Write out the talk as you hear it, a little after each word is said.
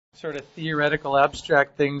sort of theoretical,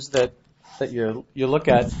 abstract things that you look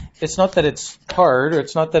at. It's not that it's hard, or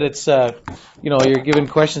it's not that it's you're given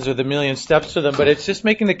questions with a million steps to them, but it's just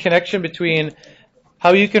making the connection between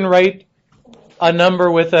how you can write a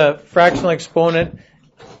number with a fractional exponent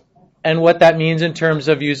and what that means in terms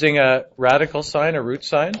of using a radical sign, a root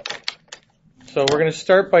sign. So we're going to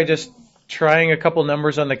start by just trying a couple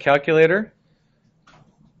numbers on the calculator,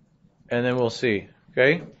 and then we'll see.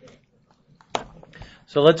 Okay?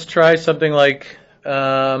 So let's try something like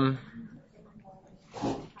so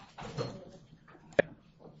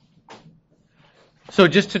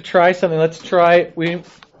just to try something, let's try, we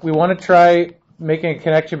want to try making a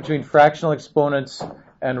connection between fractional exponents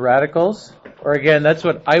and radicals. Or again, that's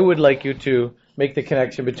what I would like you to make the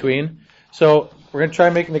connection between. So we're going to try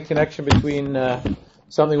making the connection between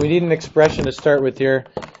something. We need an expression to start with here.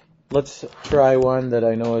 Let's try one that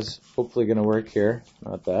I know is hopefully going to work here.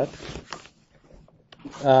 Not that.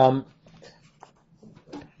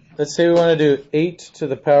 Let's say we want to do 8 to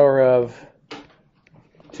the power of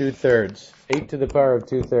 2/3. 8 to the power of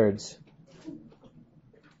 2/3.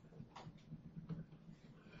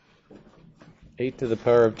 8 to the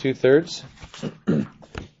power of 2/3.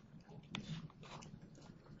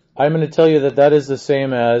 I'm going to tell you that that is the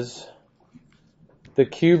same as the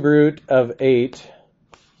cube root of 8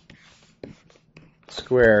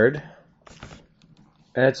 squared.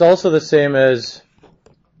 And it's also the same as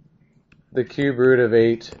the cube root of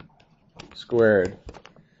 8 squared.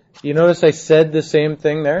 You notice I said the same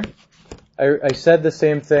thing there? I said the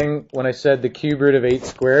same thing when I said the cube root of 8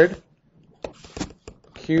 squared.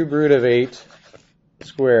 Cube root of 8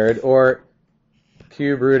 squared, or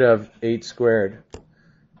cube root of 8 squared.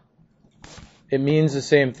 It means the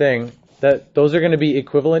same thing. That those are going to be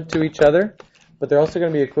equivalent to each other, but they're also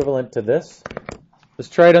going to be equivalent to this. Let's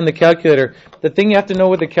try it on the calculator. The thing you have to know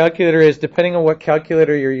with the calculator is, depending on what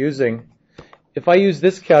calculator you're using, if I use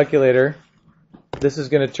this calculator, this is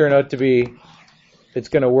going to turn out to be, it's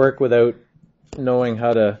going to work without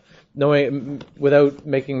without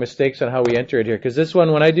making mistakes on how we enter it here. Because this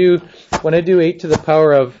one, when I do 8 to the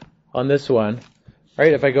power of, on this one,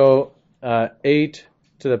 right, if I go 8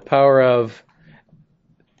 to the power of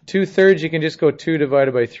 2/3, you can just go 2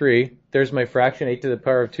 divided by 3. There's my fraction, 8 to the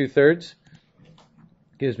power of 2/3.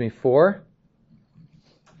 Gives me 4.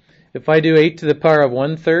 If I do 8 to the power of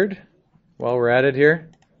 1/3, while we're at it here,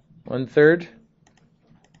 1/3.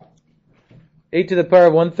 8 to the power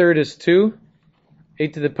of 1/3 is 2.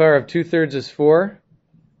 8 to the power of 2/3 is 4.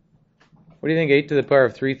 What do you think 8 to the power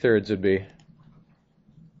of 3/3 would be?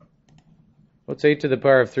 What's 8 to the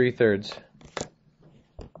power of 3/3?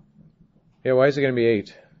 Yeah, why is it going to be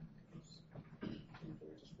 8?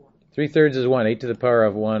 3/3 is 1. 8 to the power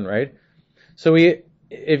of 1, right? So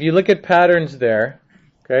if you look at patterns there,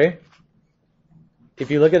 okay? If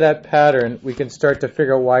you look at that pattern, we can start to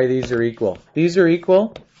figure out why these are equal. These are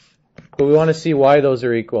equal, but we want to see why those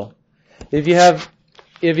are equal. If you have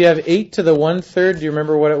 8 to the 1/3, do you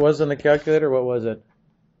remember what it was on the calculator? What was it?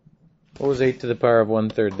 What was 8 to the power of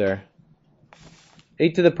 1/3 there?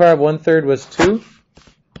 8 to the power of 1/3 was 2.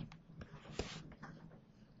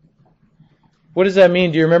 What does that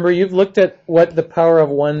mean? Do you remember? You've looked at what the power of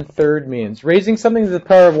 1/3 means. Raising something to the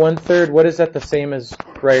power of 1/3, what is that the same as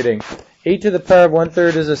writing? 8 to the power of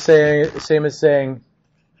 1/3 is the same as saying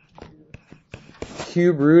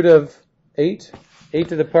cube root of 8. 8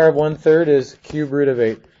 to the power of 1/3 is cube root of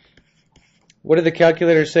 8. What did the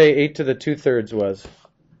calculator say 8 to the 2/3 was?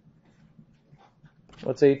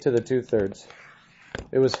 What's 8 to the 2/3?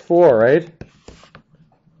 It was 4, right?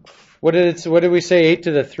 What did we say 8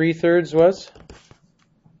 to the 3/3 was?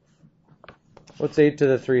 What's 8 to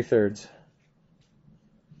the 3/3?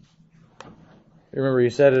 Remember, you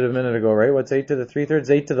said it a minute ago, right? What's 8 to the 3/3?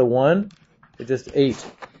 8 to the 1? It's just 8.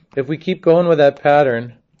 If we keep going with that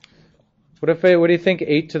pattern, what do you think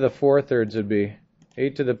 8 to the 4/3 would be?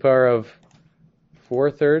 8 to the power of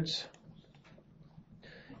 4/3?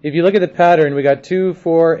 If you look at the pattern, we got 2,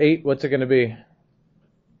 4, 8. What's it going to be?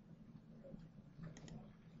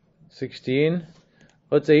 16.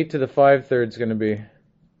 What's 8 to the 5/3 going to be?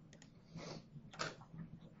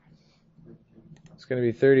 It's going to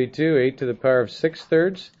be 32. 8 to the power of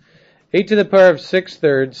 6/3. 8 to the power of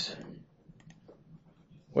 6/3.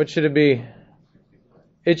 What should it be?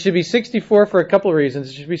 It should be 64 for a couple of reasons.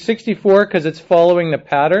 It should be 64 because it's following the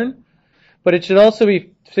pattern, but it should also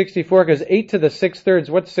be 64 because 8 to the 6/3,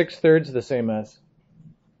 what's 6/3 the same as?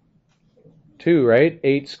 2, right?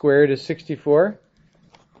 8 squared is 64.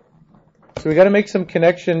 So we got to make some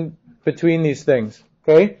connection between these things,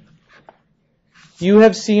 okay? You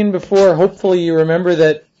have seen before, hopefully you remember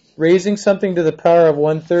that raising something to the power of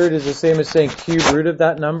 1/3 is the same as saying cube root of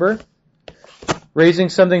that number. Raising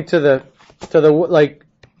something to the like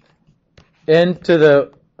n to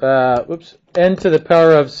the n to the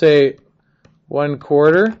power of, say,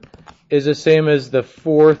 1/4 is the same as the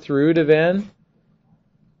 4th root of n.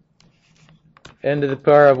 N to the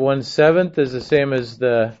power of 1/7 is the same as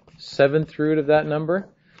the 7th root of that number.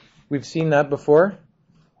 We've seen that before.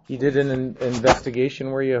 You did an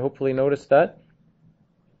investigation where you hopefully noticed that.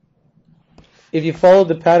 If you followed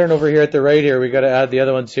the pattern over here at the right here, we got to add the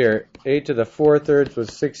other ones here. 8 to the 4/3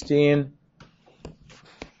 was 16.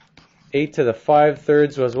 8 to the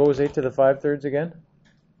 5/3 was, what was 8 to the 5/3 again?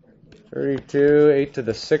 32. 8 to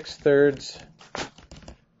the 6/3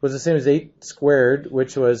 was the same as 8 squared,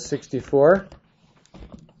 which was 64.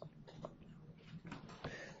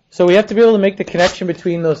 So we have to be able to make the connection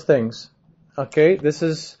between those things. Okay,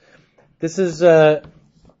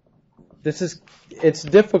 it's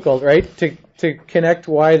difficult, right, to connect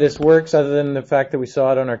why this works other than the fact that we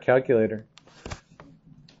saw it on our calculator.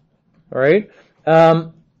 All right,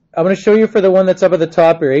 I'm going to show you for the one that's up at the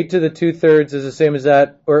top here. 8 to the 2/3 is the same as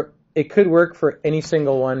that, or it could work for any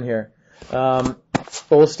single one here. But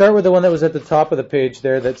we'll start with the one that was at the top of the page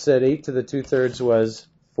there that said 8 to the 2/3 was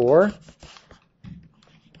 4.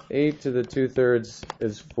 8 to the 2/3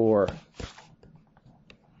 is 4.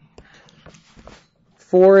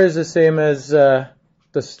 4 is the same as 4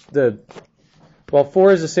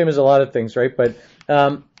 is the same as a lot of things, right? But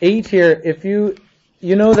 8 here, if you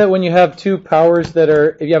know that when you have two powers that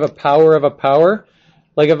are, if you have a power of a power,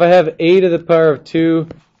 like if I have a to the power of 2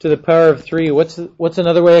 to the power of 3, what's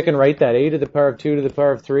another way I can write that? A to the power of 2 to the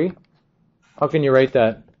power of 3? How can you write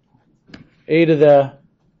that? A to the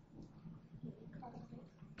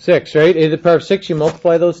 6, right? A to the power of 6, you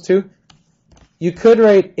multiply those two. You could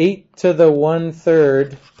write 8 to the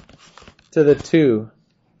 1/3 to the 2,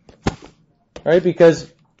 right?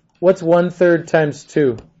 Because what's 1/3 times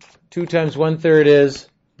 2? 2 times 1/3 is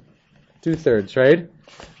 2/3, right?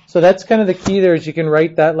 So that's kind of the key there, is you can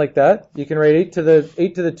write that like that. You can write 8 to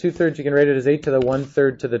the 2/3, you can write it as 8 to the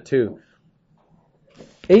 1/3 to the 2.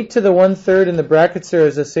 8 to the 1/3 in the brackets there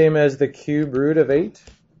is the same as the cube root of 8.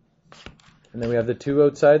 And then we have the 2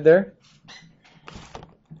 outside there.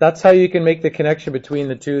 That's how you can make the connection between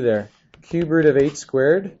the two there. Cube root of 8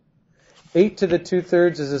 squared. 8 to the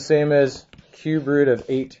 2/3 is the same as cube root of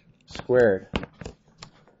 8 squared.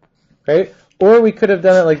 Okay? Or we could have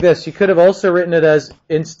done it like this. You could have also written it as,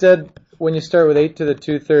 instead, when you start with 8 to the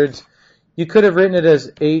 2/3, you could have written it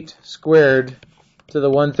as 8 squared to the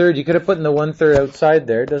 1/3. You could have put in the 1/3 outside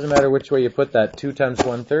there. It doesn't matter which way you put that. 2 times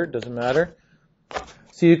 1/3, doesn't matter.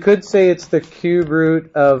 So you could say it's the cube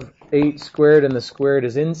root of 8 squared and the squared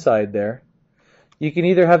is inside there. You can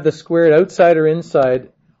either have the squared outside or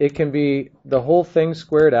inside. It can be the whole thing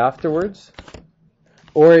squared afterwards,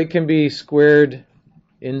 or it can be squared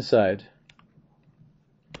inside.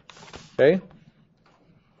 Okay?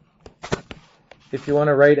 If you want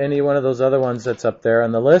to write any one of those other ones that's up there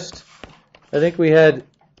on the list, I think we had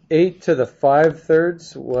 8 to the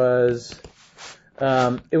 5/3 was,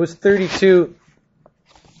 it was 32.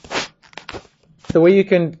 The way you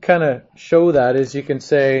can kind of show that is you can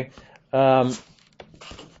say, on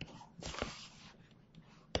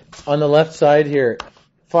the left side here,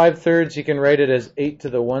 5/3, you can write it as 8 to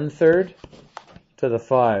the 1/3 to the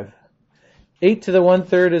 5. 8 to the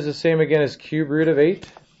 1/3 is the same again as cube root of 8.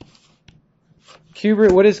 Cube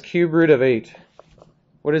root, what is cube root of 8?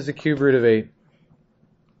 What is the cube root of 8?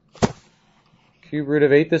 Cube root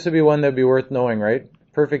of 8, this would be one that would be worth knowing, right?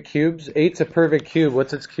 Perfect cubes. 8's a perfect cube.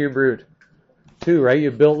 What's its cube root? 2, right? You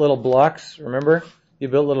built little blocks, remember? You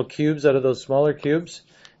built little cubes out of those smaller cubes.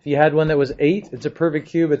 If you had one that was 8, it's a perfect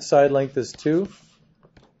cube. Its side length is 2.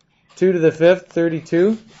 2 to the 5th,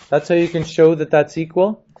 32. That's how you can show that that's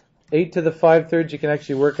equal. 8 to the 5/3 you can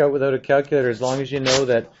actually work out without a calculator, as long as you know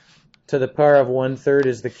that to the power of 1/3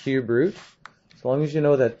 is the cube root. As long as you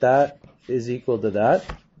know that that is equal to that.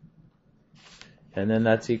 And then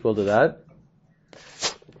that's equal to that.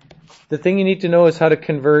 The thing you need to know is how to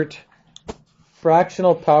convert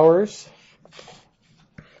fractional powers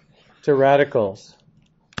to radicals.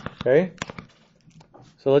 Okay?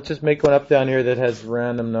 So let's just make one up down here that has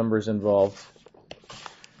random numbers involved.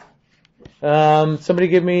 Somebody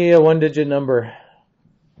give me a one-digit number.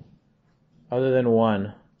 Other than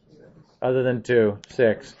 1. Other than 2.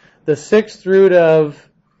 6. The 6th root of,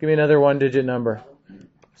 give me another one-digit number.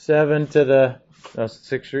 7 to the,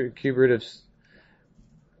 6 cube root of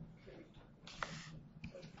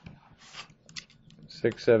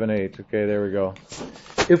 6, 7, 8. Okay, there we go.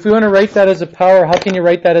 If we want to write that as a power, how can you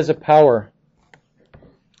write that as a power?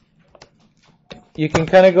 you can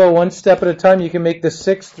kind of go one step at a time. You can make the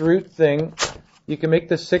sixth root thing. You can make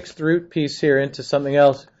the sixth root piece here into something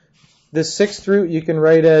else. The sixth root you can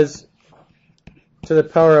write as to the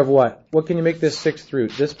power of what? What can you make this sixth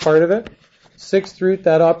root? This part of it? Sixth root,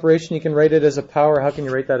 that operation, you can write it as a power. How can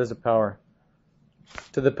you write that as a power?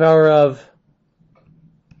 To the power of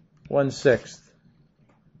 1/6.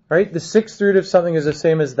 Right? The sixth root of something is the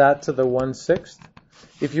same as that to the 1/6.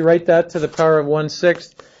 If you write that to the power of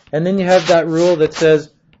 1/6, and then you have that rule that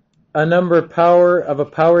says a number power of a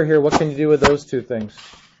power here, what can you do with those two things?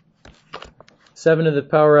 7 to the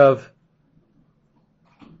power of,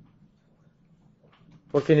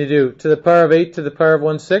 what can you do? To the power of 8 to the power of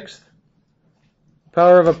 1/6?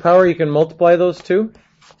 Power of a power, you can multiply those two.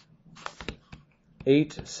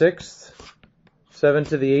 8/6, 7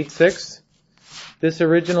 to the 8/6. This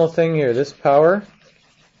original thing here, this power,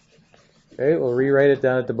 okay, we'll rewrite it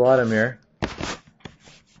down at the bottom here.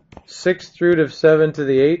 Sixth root of 7 to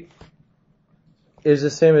the 8 is the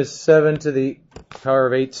same as 7 to the power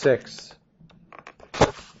of 8/6.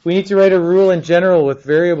 We need to write a rule in general with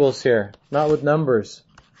variables here, not with numbers.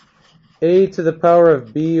 A to the power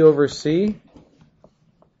of B over C.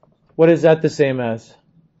 What is that the same as?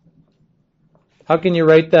 How can you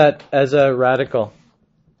write that as a radical?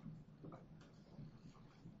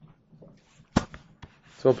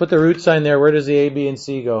 So we'll put the root sign there. Where does the A, B, and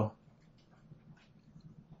C go?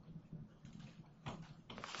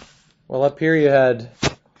 Well, up here you had,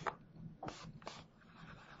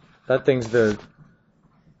 that thing's the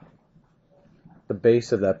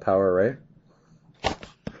base of that power, right?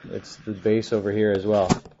 It's the base over here as well.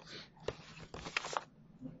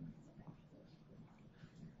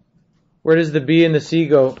 Where does the B and the C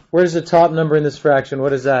go? Where's the top number in this fraction?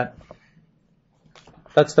 What is that?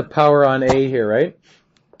 That's the power on A here, right?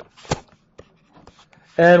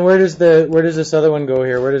 And where does this other one go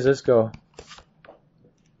here? Where does this go?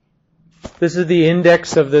 This is the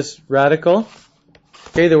index of this radical.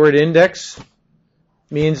 Okay, the word index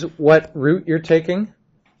means what root you're taking.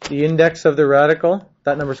 The index of the radical.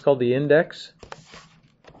 That number is called the index.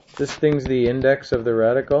 This thing's the index of the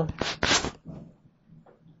radical.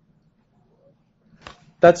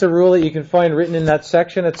 That's a rule that you can find written in that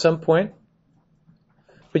section at some point.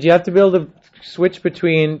 But you have to be able to switch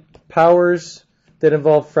between powers that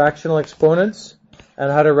involve fractional exponents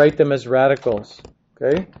and how to write them as radicals.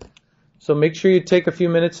 Okay? So make sure you take a few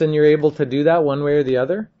minutes and you're able to do that one way or the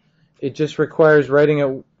other. It just requires writing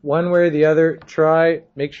it one way or the other. Try,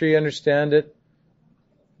 make sure you understand it.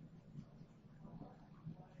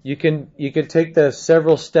 You can take the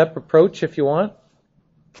several step approach if you want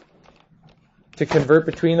to convert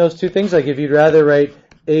between those two things. Like if you'd rather write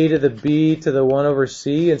A to the B to the 1 over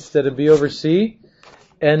C instead of B over C,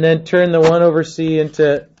 and then turn the 1 over C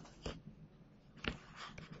into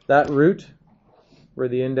that root where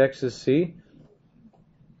the index is C.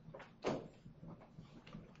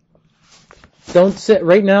 Don't sit,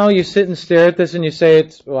 right now you sit and stare at this and you say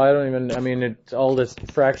it's, well, it's all this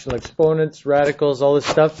fractional exponents, radicals, all this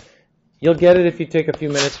stuff. You'll get it if you take a few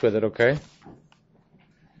minutes with it, okay?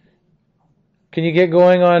 Can you get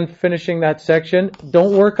going on finishing that section?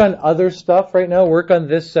 Don't work on other stuff right now. Work on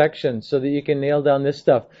this section so that you can nail down this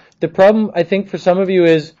stuff. The problem, I think, for some of you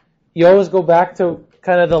is you always go back to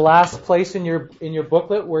kind of the last place in your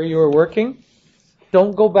booklet where you were working.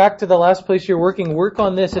 Don't go back to the last place you're working. Work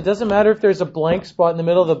on this. It doesn't matter if there's a blank spot in the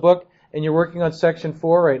middle of the book and you're working on section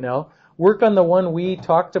 4 right now. Work on the one we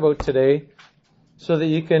talked about today so that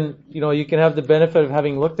you can have the benefit of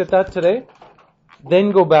having looked at that today.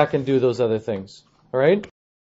 Then go back and do those other things. All right?